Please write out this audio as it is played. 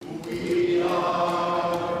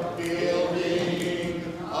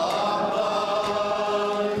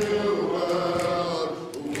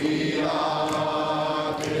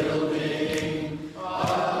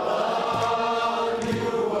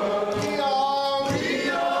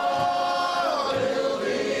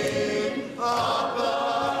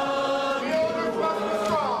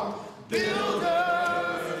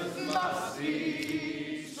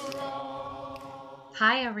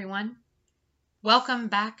Welcome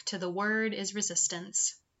back to The Word is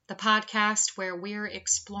Resistance, the podcast where we're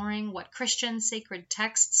exploring what Christian sacred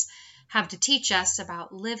texts have to teach us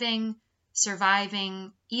about living,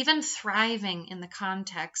 surviving, even thriving in the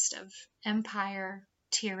context of empire,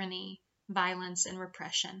 tyranny, violence, and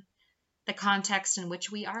repression, the context in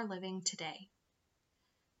which we are living today.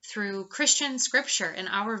 Through Christian scripture and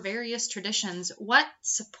our various traditions, what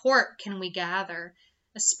support can we gather,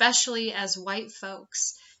 especially as white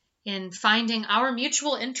folks, in finding our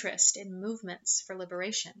mutual interest in movements for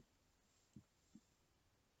liberation?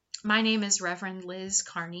 My name is Reverend Liz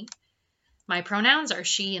Kearny. My pronouns are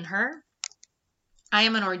she and her. I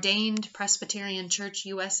am an ordained Presbyterian Church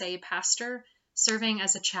USA pastor, serving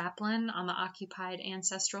as a chaplain on the occupied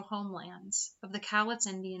ancestral homelands of the Cowlitz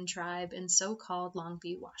Indian tribe in so-called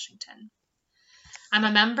Longview, Washington. I'm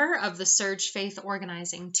a member of the Surge Faith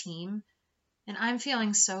organizing team, and I'm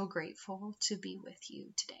feeling so grateful to be with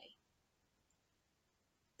you today.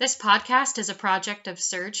 This podcast is a project of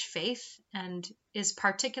Surge Faith and is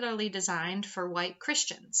particularly designed for white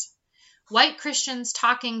Christians. White Christians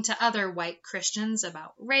talking to other white Christians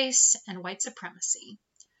about race and white supremacy.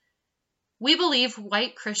 We believe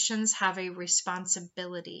white Christians have a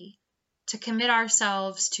responsibility to commit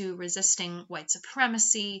ourselves to resisting white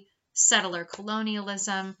supremacy, settler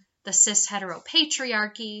colonialism, the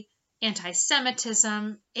cis-heteropatriarchy,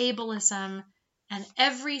 anti-Semitism, ableism, and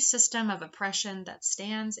every system of oppression that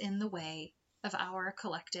stands in the way of our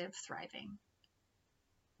collective thriving.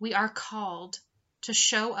 We are called to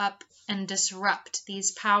show up and disrupt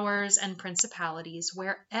these powers and principalities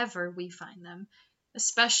wherever we find them,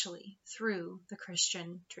 especially through the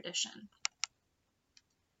Christian tradition.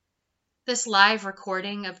 This live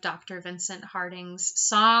recording of Dr. Vincent Harding's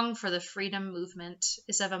Song for the Freedom Movement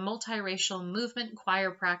is of a multiracial movement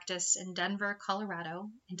choir practice in Denver,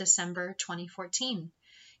 Colorado in December 2014,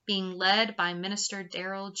 being led by Minister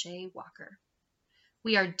Daryl J. Walker.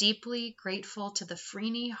 We are deeply grateful to the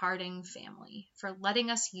Freeney Harding family for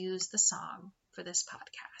letting us use the song for this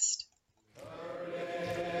podcast.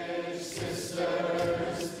 Courage,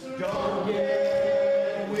 sisters, don't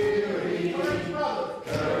get weary. Courage,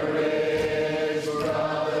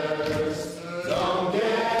 brothers, don't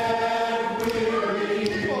get weary.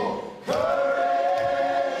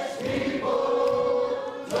 Courage,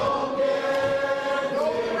 people, don't get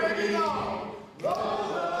weary.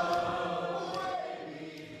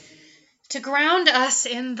 To ground us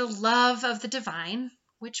in the love of the divine,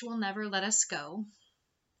 which will never let us go,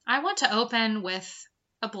 I want to open with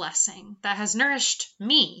a blessing that has nourished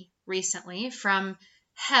me recently from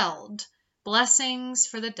Held, Blessings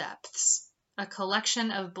for the Depths, a collection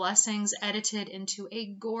of blessings edited into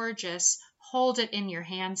a gorgeous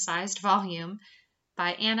hold-it-in-your-hand-sized volume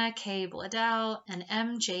by Anna K. Bladell and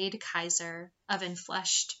M. Jade Kaiser of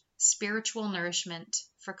Enfleshed Spiritual Nourishment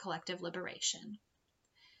for Collective Liberation.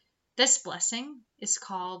 This blessing is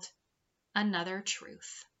called Another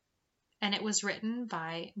Truth, and it was written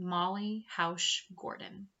by Molly Hausch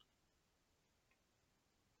Gordon.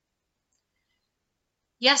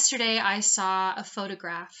 Yesterday, I saw a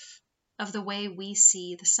photograph of the way we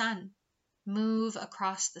see the sun move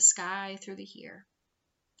across the sky through the year.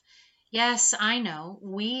 Yes, I know,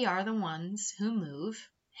 we are the ones who move,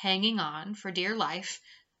 hanging on for dear life,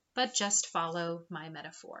 but just follow my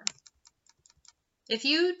metaphor. If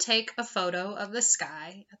you take a photo of the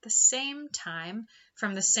sky at the same time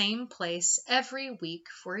from the same place every week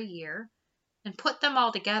for a year and put them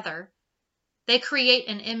all together, they create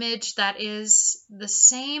an image that is the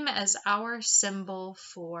same as our symbol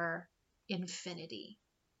for infinity.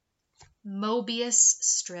 Mobius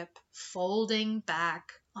strip folding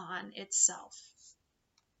back on itself.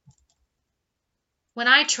 When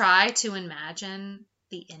I try to imagine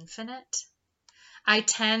the infinite, I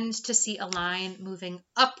tend to see a line moving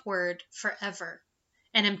upward forever,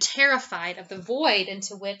 and am terrified of the void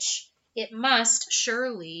into which it must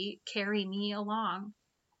surely carry me along.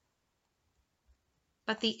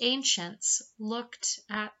 But the ancients looked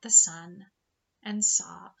at the sun and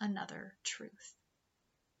saw another truth.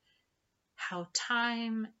 How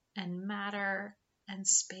time and matter and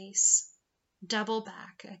space double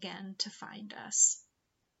back again to find us.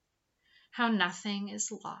 How nothing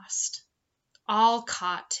is lost, all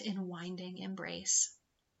caught in winding embrace.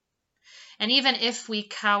 And even if we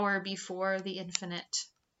cower before the infinite,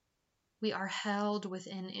 we are held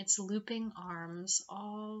within its looping arms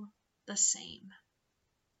all the same.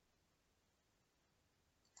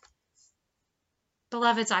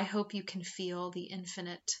 Beloveds, I hope you can feel the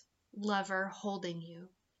infinite lover holding you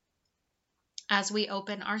as we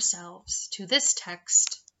open ourselves to this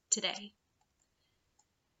text today.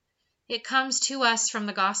 It comes to us from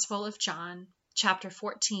the Gospel of John, chapter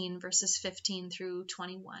 14, verses 15 through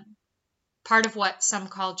 21. Part of what some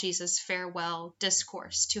call Jesus' farewell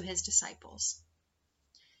discourse to his disciples.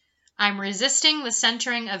 I'm resisting the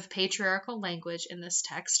centering of patriarchal language in this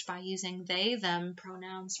text by using they, them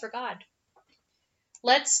pronouns for God.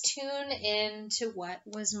 Let's tune in to what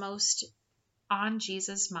was most on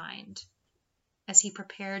Jesus' mind as he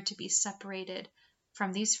prepared to be separated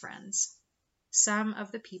from these friends, some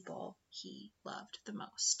of the people he loved the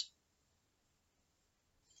most.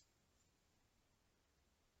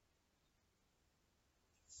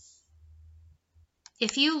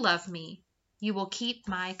 If you love me, you will keep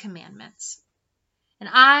my commandments. And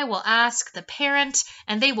I will ask the parent,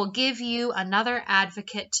 and they will give you another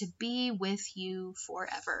advocate to be with you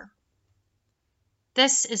forever.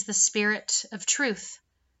 This is the Spirit of truth,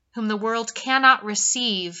 whom the world cannot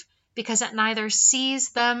receive, because it neither sees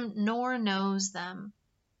them nor knows them.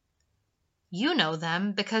 You know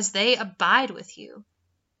them because they abide with you,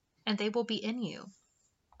 and they will be in you.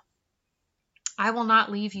 I will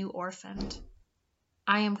not leave you orphaned.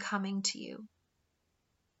 I am coming to you.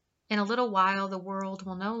 In a little while the world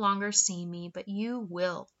will no longer see me, but you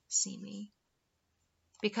will see me.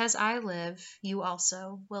 Because I live, you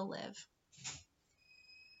also will live.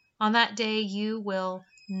 On that day you will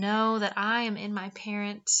know that I am in my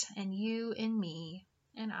parent, and you in me,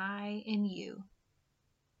 and I in you.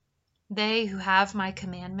 They who have my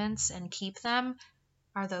commandments and keep them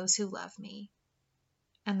are those who love me,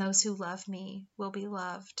 and those who love me will be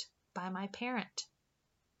loved by my parent,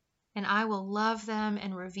 and I will love them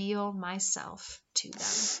and reveal myself to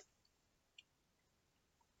them.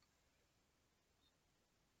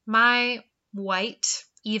 My white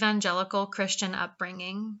evangelical Christian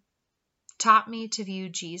upbringing taught me to view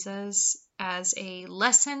Jesus as a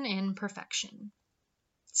lesson in perfection.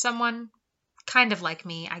 Someone kind of like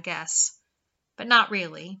me, I guess, but not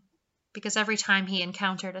really, because every time he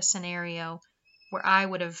encountered a scenario where I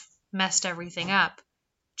would have messed everything up,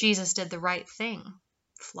 Jesus did the right thing,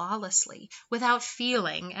 flawlessly, without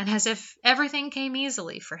feeling, and as if everything came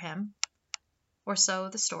easily for him. Or so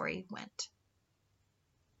the story went.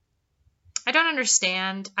 I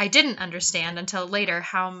didn't understand until later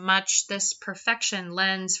how much this perfection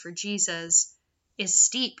lens for Jesus is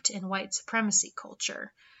steeped in white supremacy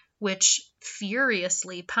culture, which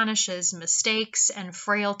furiously punishes mistakes and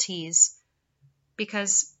frailties,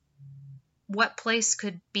 because what place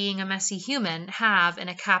could being a messy human have in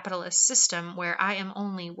a capitalist system where I am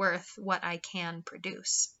only worth what I can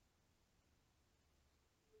produce?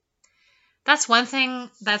 That's one thing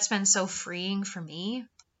that's been so freeing for me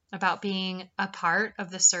about being a part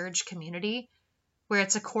of the Surge community, where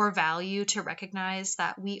it's a core value to recognize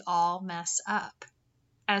that we all mess up.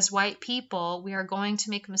 As white people, we are going to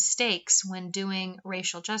make mistakes when doing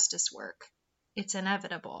racial justice work. It's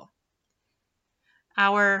inevitable.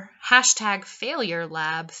 Our #failure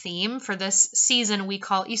lab theme for this season we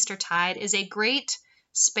call Eastertide is a great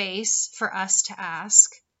space for us to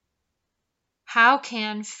ask, how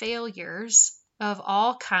can failures of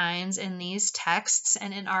all kinds in these texts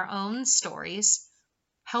and in our own stories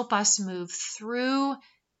help us move through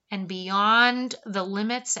and beyond the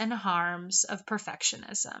limits and harms of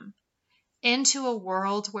perfectionism into a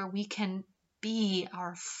world where we can be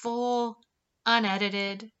our full,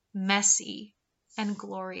 unedited, messy, and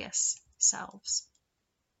glorious selves?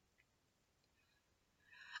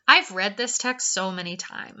 I've read this text so many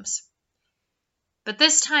times, but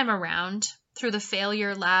this time around, through the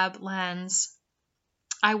failure lab lens,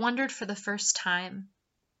 I wondered for the first time,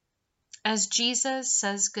 as Jesus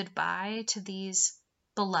says goodbye to these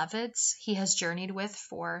beloveds he has journeyed with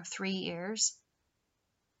for 3 years,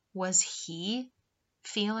 was he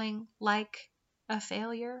feeling like a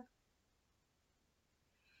failure?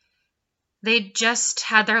 They'd just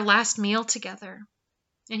had their last meal together,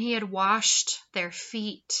 and he had washed their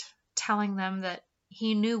feet, telling them that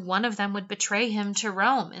he knew one of them would betray him to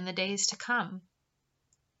Rome in the days to come.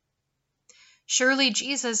 Surely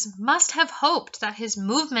Jesus must have hoped that his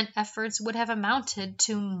movement efforts would have amounted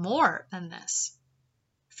to more than this.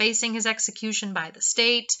 Facing his execution by the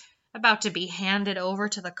state, about to be handed over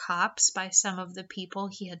to the cops by some of the people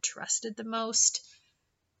he had trusted the most,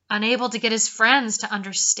 unable to get his friends to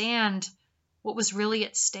understand what was really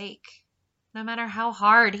at stake, no matter how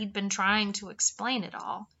hard he'd been trying to explain it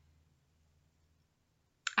all.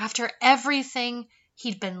 After everything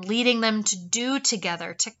he'd been leading them to do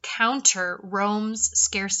together to counter Rome's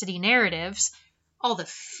scarcity narratives, all the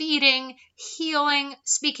feeding, healing,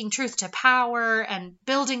 speaking truth to power, and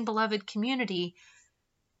building beloved community,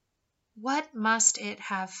 what must it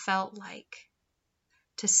have felt like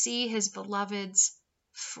to see his beloveds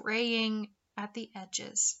fraying at the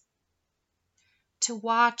edges? to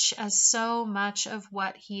watch as so much of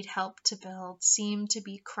what he'd helped to build seemed to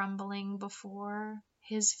be crumbling before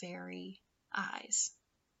his very eyes.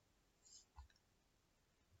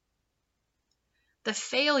 The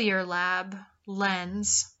failure lab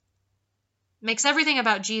lens makes everything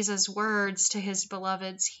about Jesus' words to his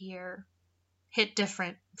beloveds here hit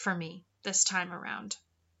different for me this time around.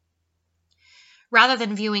 Rather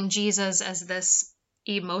than viewing Jesus as this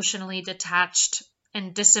emotionally detached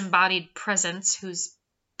and disembodied presence who's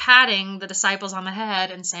patting the disciples on the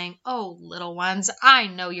head and saying, "Oh, little ones, I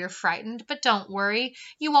know you're frightened, but don't worry.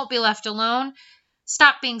 You won't be left alone.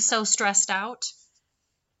 Stop being so stressed out."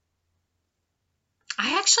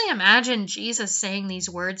 I actually imagine Jesus saying these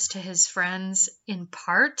words to his friends in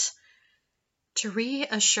part to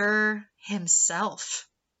reassure himself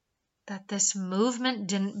that this movement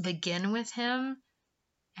didn't begin with him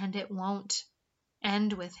and it won't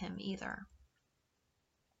end with him either.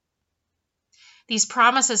 These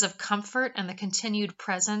promises of comfort and the continued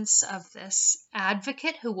presence of this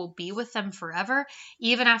advocate who will be with them forever,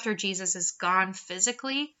 even after Jesus is gone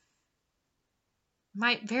physically,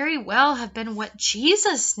 might very well have been what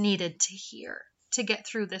Jesus needed to hear to get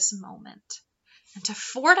through this moment and to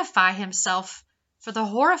fortify himself for the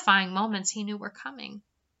horrifying moments he knew were coming.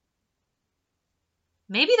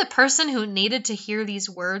 Maybe the person who needed to hear these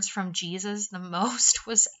words from Jesus the most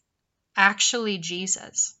was actually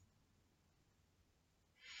Jesus.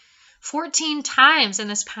 14 times in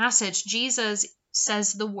this passage, Jesus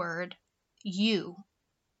says the word "you,"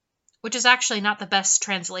 which is actually not the best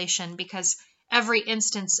translation because every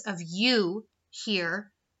instance of "you"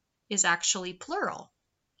 here is actually plural.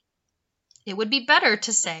 It would be better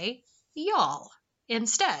to say "y'all"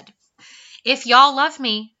 instead. If y'all love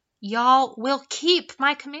me, y'all will keep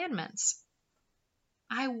my commandments.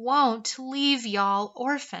 I won't leave y'all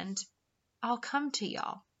orphaned. I'll come to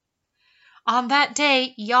y'all. On that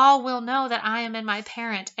day, y'all will know that I am in my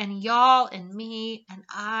parent, and y'all in me, and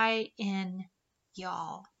I in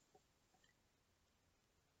y'all.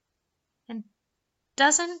 And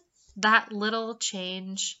doesn't that little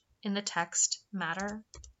change in the text matter?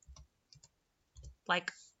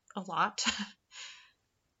 Like a lot.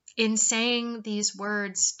 In saying these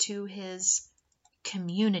words to his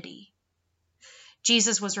community,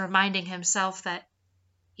 Jesus was reminding himself that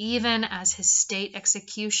even as his state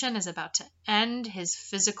execution is about to end his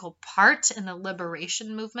physical part in the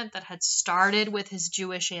liberation movement that had started with his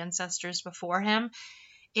Jewish ancestors before him,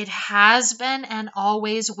 it has been and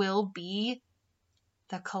always will be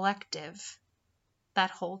the collective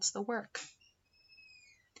that holds the work.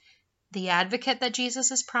 The advocate that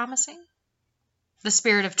Jesus is promising, the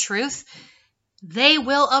Spirit of truth, they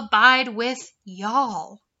will abide with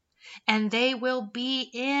y'all, and they will be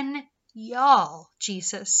in y'all,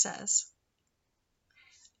 Jesus says.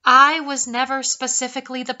 I was never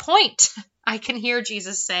specifically the point. I can hear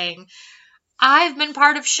Jesus saying, I've been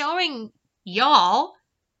part of showing y'all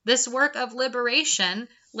this work of liberation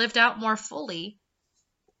lived out more fully,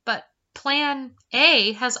 but plan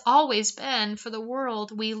A has always been for the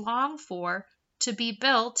world we long for to be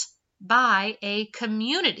built by a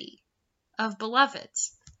community of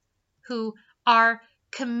beloveds who are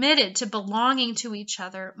committed to belonging to each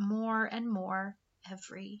other more and more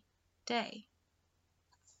every day.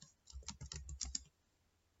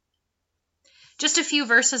 Just a few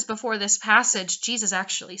verses before this passage, Jesus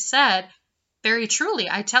actually said, "Very truly,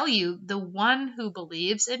 I tell you, the one who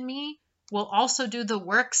believes in me will also do the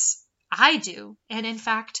works I do, and in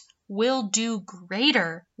fact, will do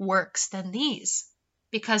greater works than these,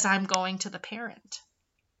 because I'm going to the parent."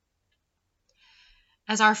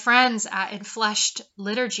 As our friends at Enfleshed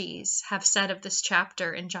Liturgies have said of this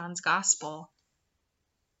chapter in John's Gospel,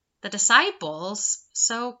 the disciples,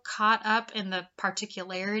 so caught up in the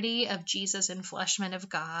particularity of Jesus' enfleshment of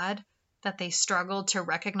God that they struggled to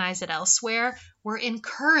recognize it elsewhere, were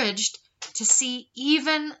encouraged to see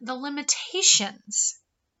even the limitations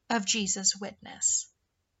of Jesus' witness.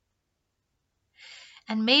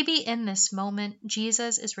 And maybe in this moment,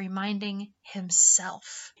 Jesus is reminding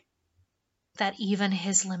himself that even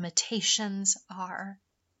his limitations are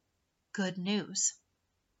good news.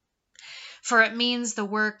 For it means the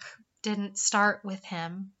work didn't start with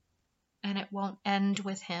him, and it won't end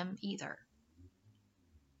with him either.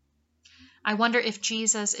 I wonder if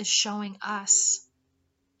Jesus is showing us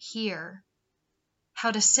here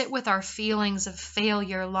how to sit with our feelings of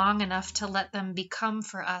failure long enough to let them become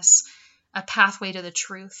for us a pathway to the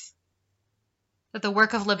truth. That the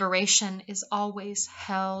work of liberation is always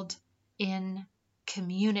held in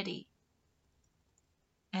community.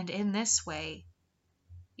 And in this way,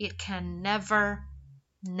 it can never,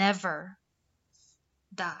 never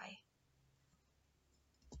die.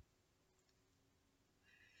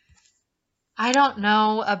 I don't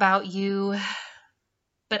know about you,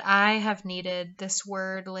 but I have needed this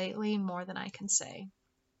word lately more than I can say.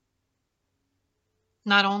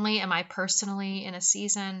 Not only am I personally in a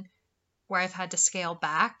season where I've had to scale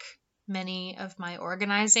back many of my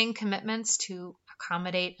organizing commitments to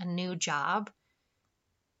accommodate a new job,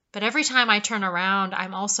 but every time I turn around,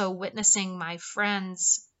 I'm also witnessing my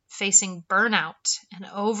friends facing burnout and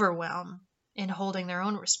overwhelm in holding their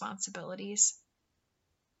own responsibilities.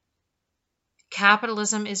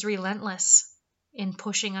 Capitalism is relentless in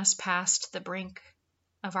pushing us past the brink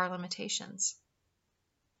of our limitations.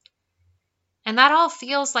 And that all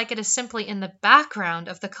feels like it is simply in the background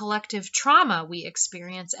of the collective trauma we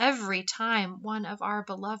experience every time one of our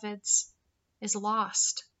beloveds is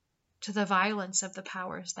lost to the violence of the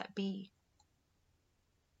powers that be.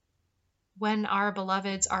 When our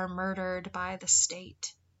beloveds are murdered by the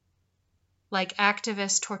state, like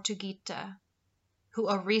activist Tortuguita, who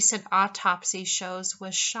a recent autopsy shows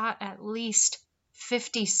was shot at least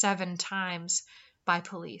 57 times by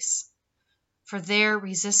police for their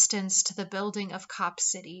resistance to the building of Cop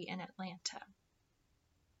City in Atlanta.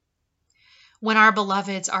 When our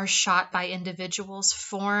beloveds are shot by individuals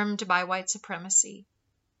formed by white supremacy,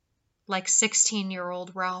 like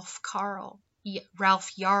 16-year-old Ralph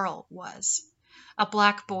Yarl was, a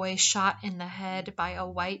black boy shot in the head by a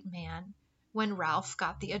white man when Ralph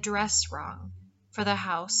got the address wrong for the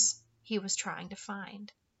house he was trying to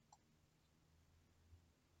find.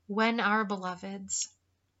 When our beloveds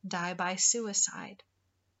die by suicide,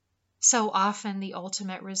 so often the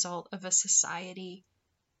ultimate result of a society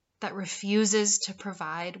that refuses to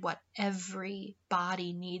provide what every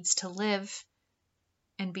body needs to live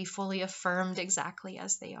and be fully affirmed exactly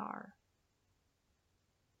as they are.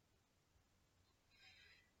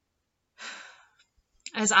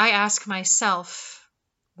 As I ask myself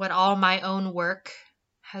what all my own work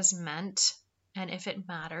has meant and if it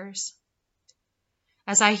matters,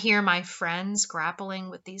 as I hear my friends grappling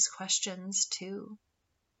with these questions too,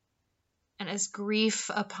 and as grief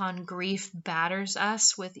upon grief batters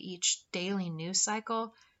us with each daily news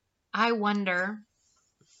cycle, I wonder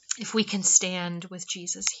if we can stand with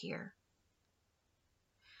Jesus here.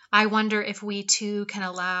 I wonder if we too can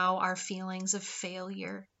allow our feelings of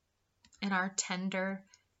failure and our tender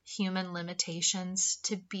human limitations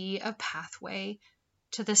to be a pathway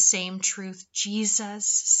to the same truth Jesus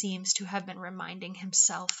seems to have been reminding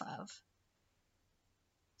himself of.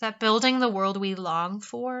 That building the world we long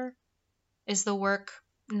for is the work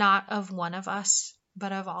not of one of us,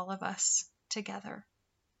 but of all of us together.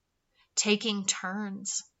 Taking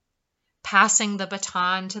turns, passing the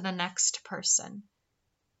baton to the next person,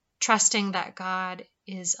 trusting that God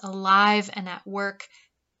is alive and at work,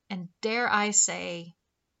 and dare I say,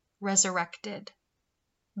 resurrected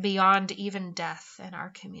beyond even death in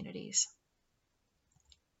our communities.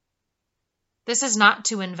 This is not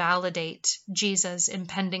to invalidate Jesus'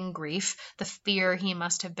 impending grief, the fear he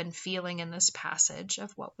must have been feeling in this passage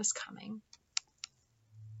of what was coming.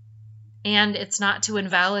 And it's not to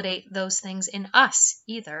invalidate those things in us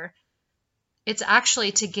either. It's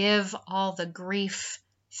actually to give all the grief,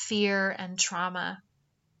 fear, and trauma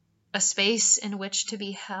a space in which to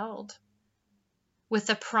be held, with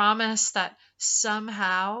the promise that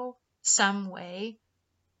somehow, some way,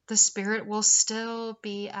 the Spirit will still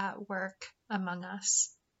be at work among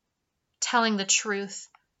us, telling the truth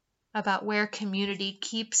about where community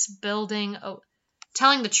keeps building,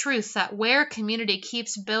 telling the truth that where community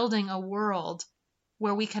keeps building a world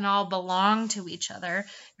where we can all belong to each other,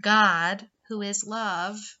 God, who is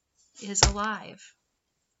love, is alive.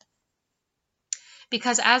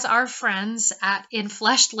 Because as our friends at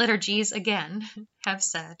Infleshed Liturgies again have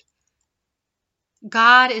said,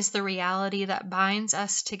 God is the reality that binds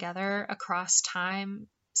us together across time,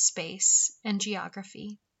 space, and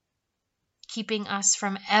geography, keeping us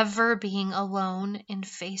from ever being alone in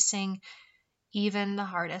facing even the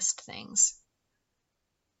hardest things.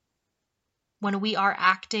 When we are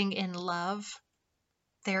acting in love,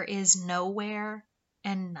 there is nowhere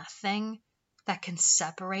and nothing that can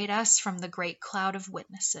separate us from the great cloud of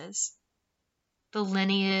witnesses, the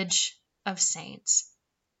lineage of saints,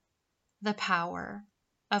 the power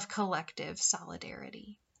of collective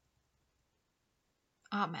solidarity.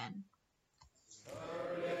 Amen.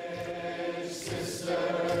 Courage,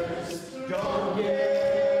 sisters, don't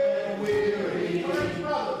get weary.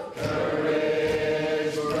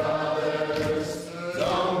 Courage, brothers,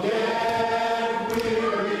 don't get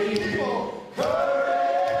weary.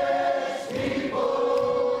 Courage,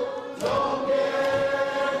 people, don't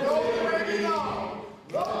get weary.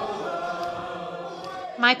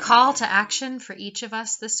 My call to action for each of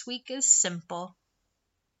us this week is simple.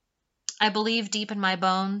 I believe deep in my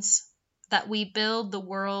bones that we build the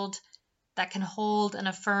world that can hold and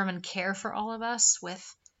affirm and care for all of us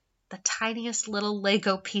with the tiniest little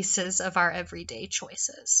Lego pieces of our everyday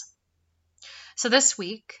choices. So this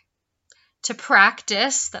week, to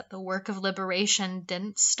practice that the work of liberation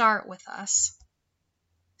didn't start with us,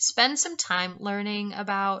 spend some time learning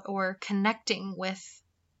about or connecting with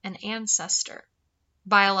an ancestor,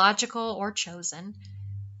 biological or chosen,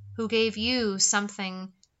 who gave you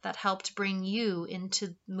something that helped bring you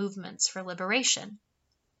into movements for liberation.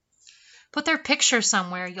 Put their picture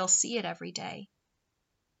somewhere you'll see it every day.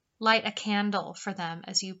 Light a candle for them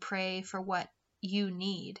as you pray for what you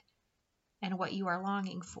need and what you are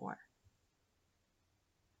longing for.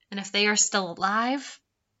 And if they are still alive,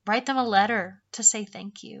 write them a letter to say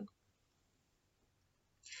thank you.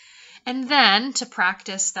 And then to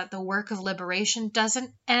practice that the work of liberation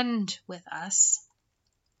doesn't end with us,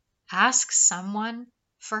 ask someone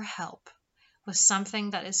for help with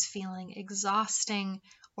something that is feeling exhausting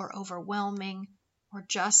or overwhelming or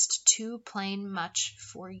just too plain much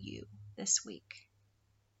for you this week.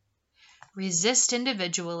 Resist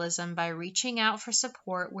individualism by reaching out for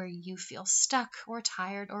support where you feel stuck or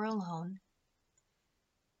tired or alone.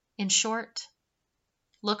 In short,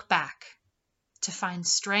 look back to find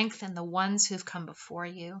strength in the ones who've come before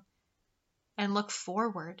you, and look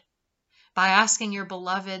forward by asking your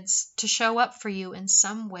beloveds to show up for you in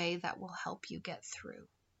some way that will help you get through.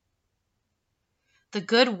 The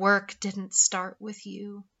good work didn't start with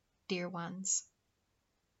you, dear ones,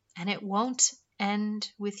 and it won't end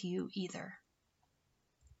with you either.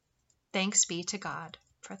 Thanks be to God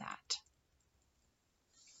for that.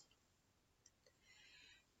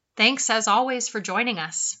 Thanks, as always, for joining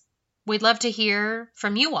us. We'd love to hear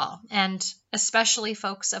from you all, and especially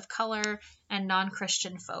folks of color and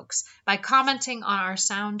non-Christian folks, by commenting on our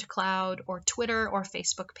SoundCloud or Twitter or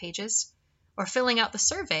Facebook pages, or filling out the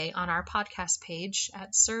survey on our podcast page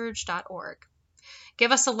at surge.org.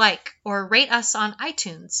 Give us a like or rate us on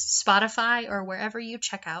iTunes, Spotify, or wherever you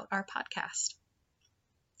check out our podcast.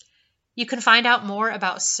 You can find out more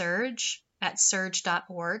about Surge at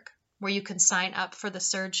surge.org, where you can sign up for the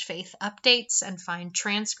Surge Faith updates and find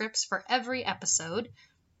transcripts for every episode,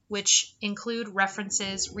 which include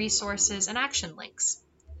references, resources, and action links.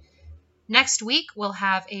 Next week, we'll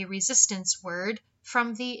have a resistance word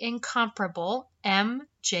from the incomparable M.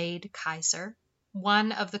 Jade Kaiser,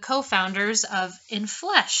 one of the co-founders of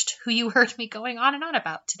Infleshed, who you heard me going on and on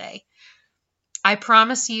about today. I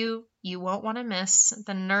promise you, you won't want to miss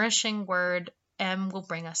the nourishing word M will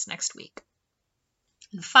bring us next week.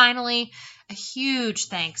 And finally, a huge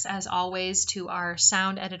thanks, as always, to our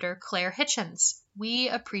sound editor, Claire Hitchens. We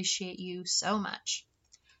appreciate you so much.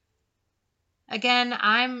 Again,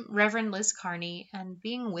 I'm Reverend Liz Kearny, and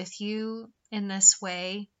being with you in this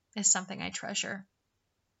way is something I treasure.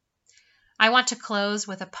 I want to close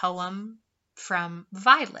with a poem from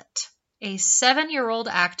Violet, a 7-year-old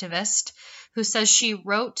activist who says she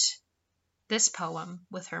wrote this poem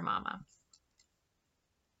with her mama.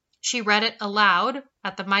 She read it aloud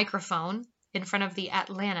at the microphone in front of the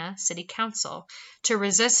Atlanta City Council to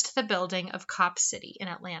resist the building of Cop City in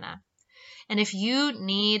Atlanta. And if you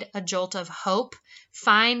need a jolt of hope,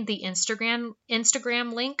 find the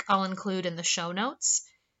Instagram link I'll include in the show notes,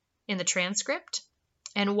 in the transcript,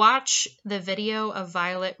 and watch the video of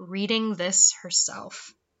Violet reading this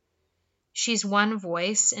herself. She's one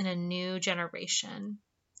voice in a new generation,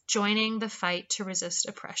 joining the fight to resist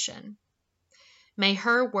oppression. May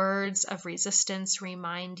her words of resistance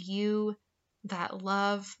remind you that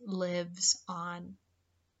love lives on,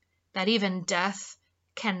 that even death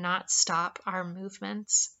cannot stop our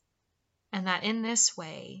movements, and that in this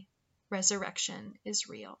way, resurrection is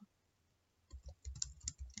real.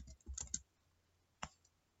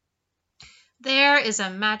 There is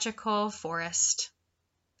a magical forest.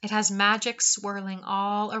 It has magic swirling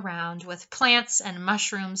all around, with plants and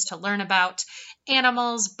mushrooms to learn about.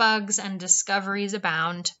 Animals, bugs, and discoveries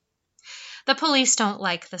abound. The police don't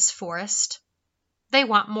like this forest. They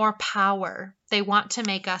want more power. They want to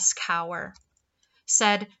make us cower.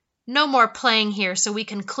 Said, no more playing here so we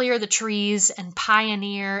can clear the trees and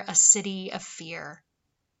pioneer a city of fear.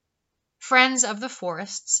 Friends of the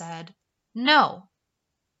forest said, no.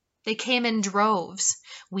 They came in droves.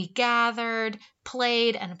 We gathered,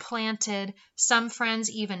 played, and planted. Some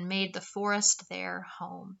friends even made the forest their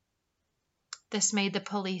home. This made the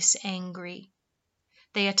police angry.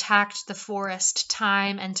 They attacked the forest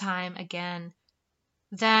time and time again.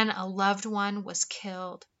 Then a loved one was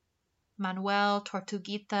killed, Manuel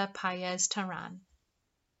Tortuguita Paez Terán.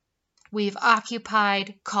 We've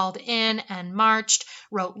occupied, called in and marched,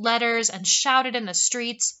 wrote letters and shouted in the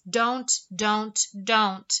streets, don't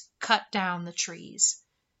cut down the trees.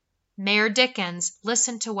 Mayor Dickens,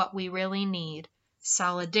 listen to what we really need.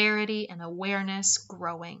 Solidarity and awareness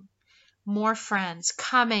growing. More friends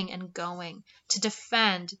coming and going to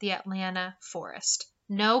defend the Atlanta forest.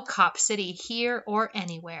 No cop city here or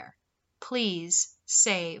anywhere. Please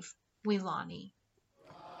save Weelaunee.